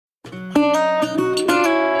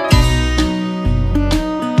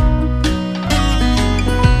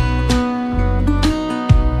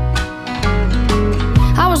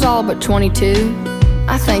but 22,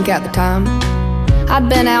 I think at the time. I'd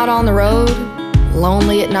been out on the road,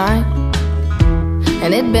 lonely at night,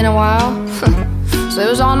 and it'd been a while, so it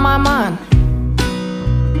was on my mind.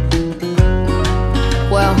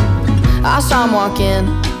 Well, I saw him walk in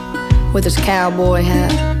with his cowboy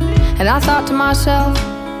hat, and I thought to myself,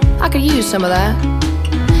 I could use some of that.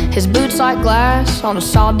 His boots like glass on a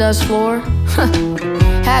sawdust floor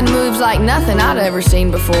had moves like nothing I'd ever seen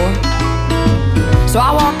before. So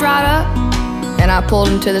I walked right up and I pulled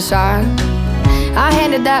him to the side. I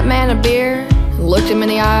handed that man a beer and looked him in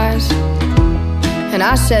the eyes, and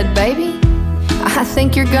I said, baby, I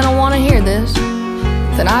think you're gonna wanna hear this.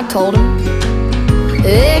 Then I told him,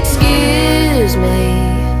 excuse me,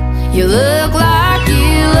 you look like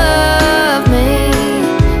you love me.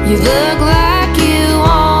 You look like you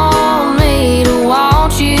want me to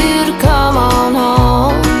want you to come on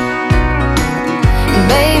home.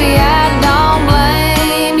 Baby, I don't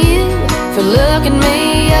blame you for looking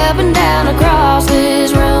me up and down across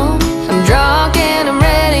this room. I'm drunk and I'm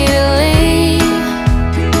ready to leave,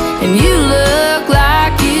 and you look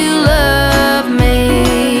like you love me.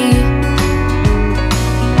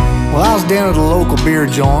 Well, I was down at a local beer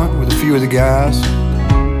joint with a few of the guys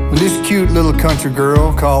when this cute little country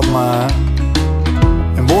girl called mine.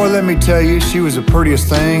 And boy, let me tell you, she was the prettiest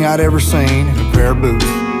thing I'd ever seen in a pair of boots.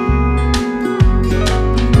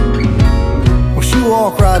 Well, she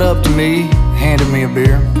walked right up to me, handed me a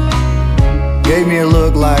beer, gave me a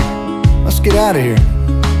look like, let's get out of here.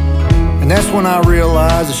 And that's when I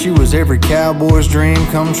realized that she was every cowboy's dream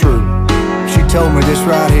come true. She told me this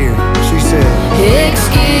right here. She said,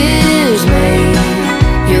 excuse me,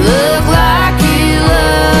 you look like you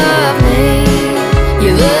love me.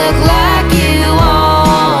 You look like you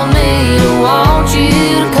want me to want you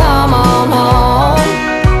to come on home.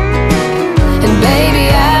 And baby,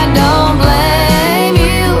 I don't blame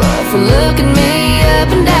you for looking me up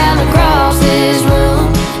and down across this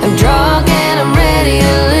room. I'm drunk and I'm ready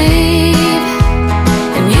to leave,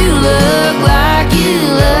 and you look like you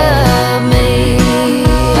love me.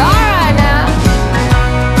 Alright now.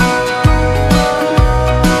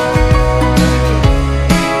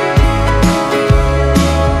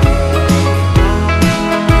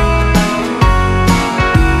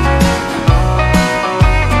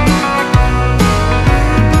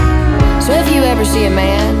 So if you ever see a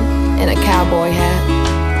man in a cowboy hat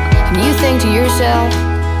and you think to yourself,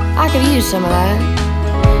 I could use some of that,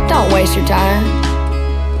 don't waste your time.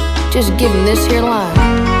 Just give him this here line.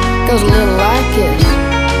 Goes a little like this.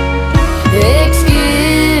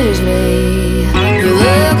 Excuse me, you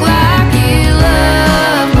look like you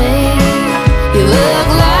love me. You look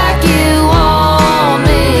like you want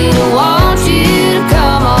me to want you to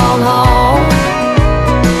come on home.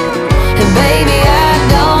 And baby, I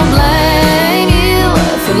don't blame you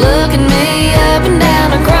for looking me